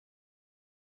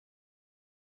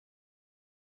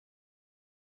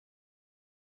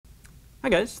Hi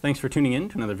guys, thanks for tuning in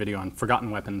to another video on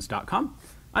ForgottenWeapons.com.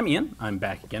 I'm Ian. I'm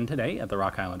back again today at the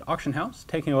Rock Island Auction House,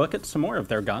 taking a look at some more of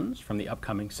their guns from the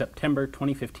upcoming September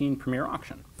 2015 premiere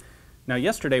auction. Now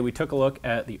yesterday we took a look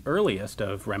at the earliest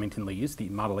of Remington-Lee's, the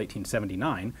Model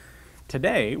 1879.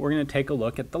 Today we're going to take a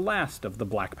look at the last of the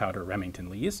black powder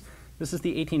Remington-Lee's. This is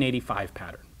the 1885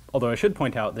 pattern. Although I should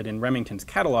point out that in Remington's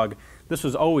catalog, this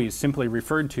was always simply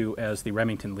referred to as the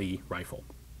Remington-Lee rifle.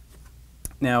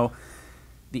 Now,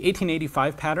 the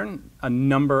 1885 pattern, a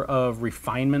number of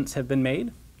refinements have been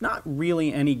made. Not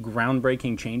really any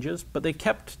groundbreaking changes, but they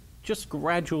kept just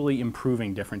gradually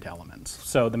improving different elements.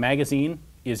 So the magazine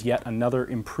is yet another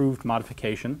improved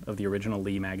modification of the original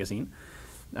Lee magazine.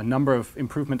 A number of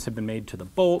improvements have been made to the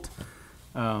bolt,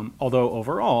 although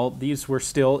overall these were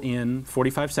still in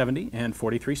 45-70 and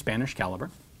 43 Spanish caliber.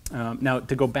 Now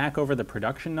to go back over the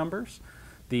production numbers,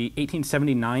 the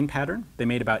 1879 pattern they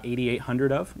made about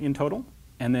 8,800 of in total.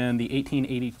 And then the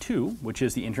 1882, which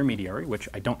is the intermediary, which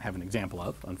I don't have an example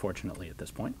of, unfortunately, at this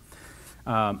point.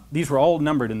 These were all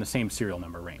numbered in the same serial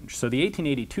number range. So the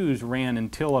 1882s ran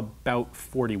until about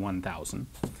 41,000.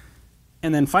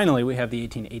 And then finally, we have the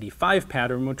 1885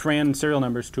 pattern, which ran serial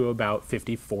numbers to about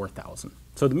 54,000.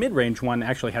 So the mid-range one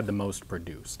actually had the most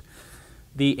produced.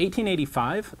 The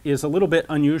 1885 is a little bit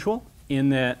unusual in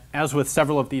that, as with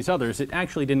several of these others, it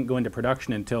actually didn't go into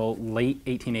production until late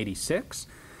 1886.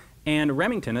 And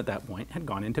Remington, at that point, had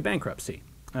gone into bankruptcy.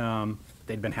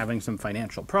 They'd been having some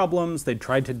financial problems. They'd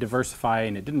tried to diversify,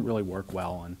 and it didn't really work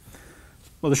well. And,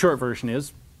 well, the short version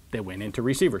is they went into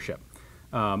receivership.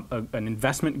 An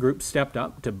investment group stepped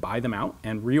up to buy them out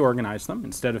and reorganize them.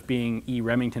 Instead of being E.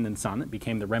 Remington & Son, it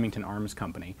became the Remington Arms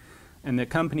Company. And the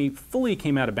company fully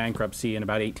came out of bankruptcy in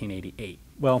about 1888.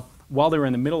 Well, while they were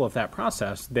in the middle of that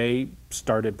process, they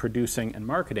started producing and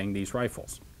marketing these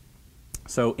rifles.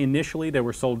 So initially they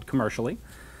were sold commercially.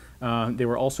 They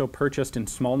were also purchased in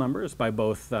small numbers by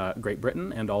both Great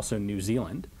Britain and also New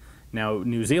Zealand. Now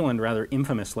New Zealand rather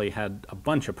infamously had a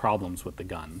bunch of problems with the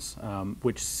guns,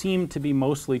 which seemed to be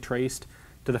mostly traced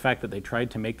to the fact that they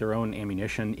tried to make their own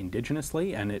ammunition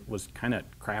indigenously, and it was kind of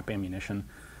crap ammunition.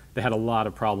 They had a lot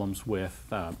of problems with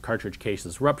cartridge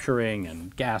cases rupturing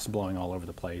and gas blowing all over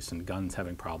the place and guns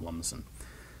having problems.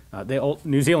 And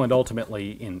New Zealand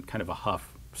ultimately, in kind of a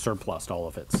huff, surplused all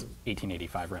of its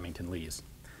 1885 Remington-Lees.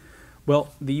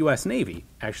 Well, the U.S. Navy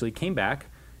actually came back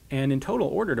and in total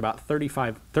ordered about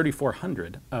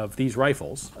 3,400 of these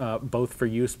rifles, both for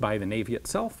use by the Navy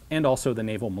itself and also the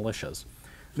naval militias.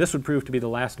 This would prove to be the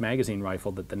last magazine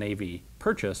rifle that the Navy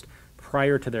purchased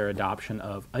prior to their adoption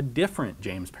of a different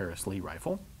James Paris Lee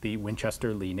rifle, the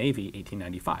Winchester Lee Navy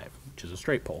 1895, which is a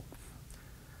straight pull.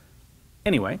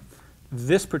 Anyway,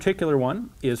 this particular one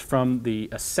is from the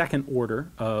second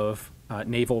order of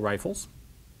naval rifles.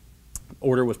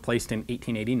 Order was placed in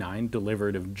 1889,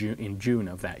 delivered in June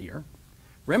of that year.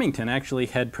 Remington actually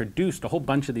had produced a whole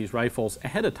bunch of these rifles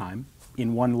ahead of time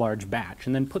in one large batch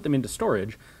and then put them into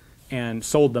storage and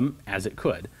sold them as it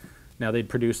could. Now they'd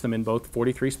produced them in both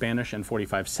 43 Spanish and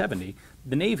 45-70.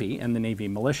 The Navy and the Navy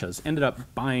militias ended up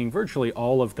buying virtually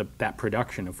all of that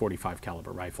production of 45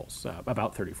 caliber rifles,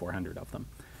 about 3,400 of them.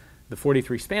 The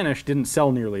 43 Spanish didn't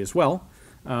sell nearly as well,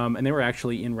 and they were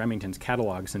actually in Remington's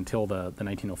catalogs until the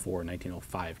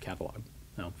 1904-1905 catalog.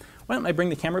 Now, why don't I bring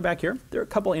the camera back here? There are a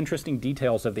couple interesting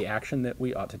details of the action that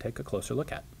we ought to take a closer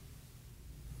look at.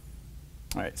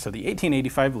 All right, so the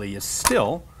 1885 Lee is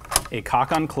still a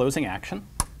cock-on closing action,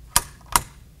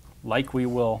 like we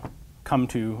will come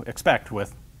to expect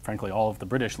with, frankly, all of the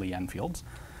British Lee Enfields.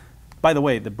 By the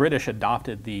way, the British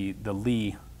adopted the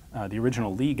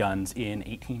original Lee guns in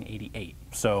 1888,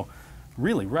 so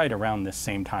really right around this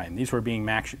same time. These were being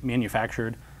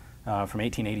manufactured from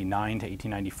 1889 to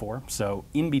 1894, so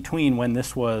in between when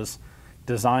this was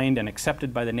designed and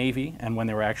accepted by the Navy and when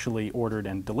they were actually ordered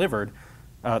and delivered,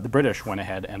 the British went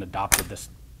ahead and adopted this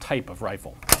type of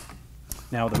rifle.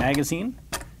 Now the magazine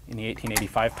in the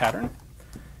 1885 pattern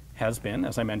has been,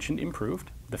 as I mentioned,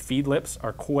 improved. The feed lips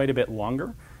are quite a bit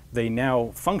longer. They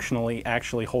now functionally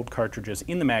actually hold cartridges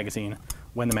in the magazine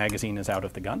when the magazine is out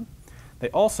of the gun. They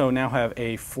also now have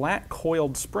a flat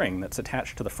coiled spring that's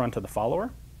attached to the front of the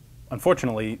follower.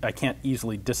 Unfortunately, I can't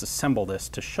easily disassemble this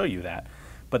to show you that,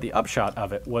 but the upshot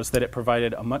of it was that it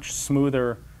provided a much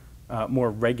smoother,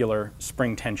 more regular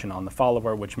spring tension on the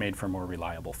follower, which made for more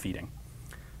reliable feeding.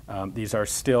 These are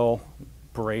still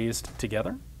brazed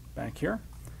together back here,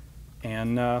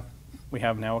 and we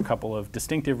have now a couple of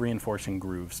distinctive reinforcing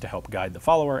grooves to help guide the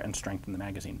follower and strengthen the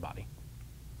magazine body.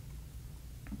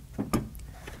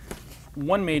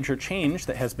 One major change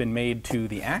that has been made to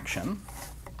the action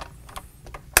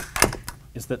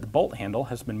is that the bolt handle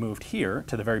has been moved here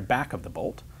to the very back of the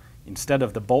bolt. Instead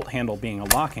of the bolt handle being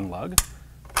a locking lug,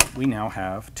 we now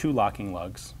have two locking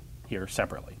lugs here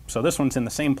separately. So this one's in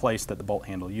the same place that the bolt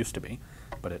handle used to be,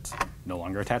 but it's no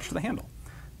longer attached to the handle.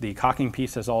 The cocking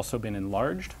piece has also been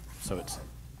enlarged, so it's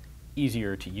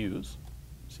easier to use.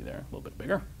 See there, a little bit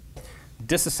bigger.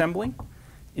 Disassembly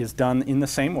is done in the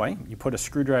same way. You put a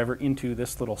screwdriver into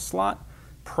this little slot,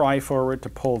 pry forward to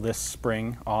pull this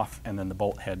spring off, and then the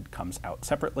bolt head comes out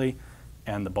separately,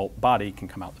 and the bolt body can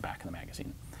come out the back of the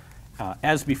magazine.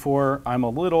 As before, I'm a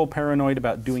little paranoid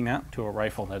about doing that to a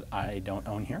rifle that I don't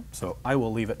own here, so I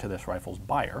will leave it to this rifle's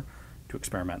buyer to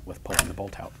experiment with pulling the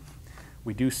bolt out.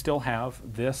 We do still have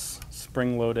this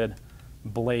spring-loaded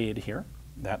blade here.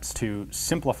 That's to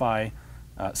simplify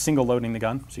single loading the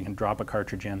gun, so you can drop a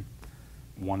cartridge in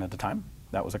one at a time.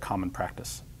 That was a common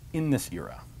practice in this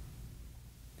era.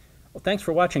 Well, thanks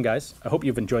for watching, guys. I hope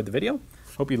you've enjoyed the video.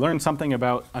 Hope you learned something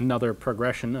about another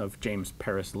progression of James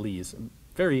Paris Lee's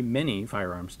very many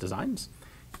firearms designs.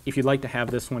 If you'd like to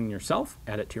have this one yourself,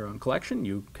 add it to your own collection,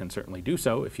 you can certainly do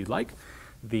so if you'd like.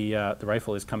 The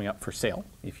rifle is coming up for sale.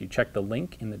 If you check the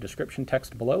link in the description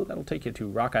text below, that'll take you to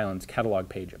Rock Island's catalog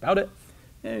page about it,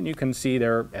 and you can see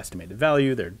their estimated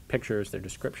value, their pictures, their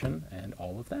description, and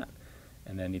all of that.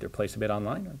 And then either place a bid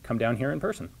online or come down here in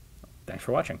person. Thanks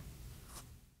for watching.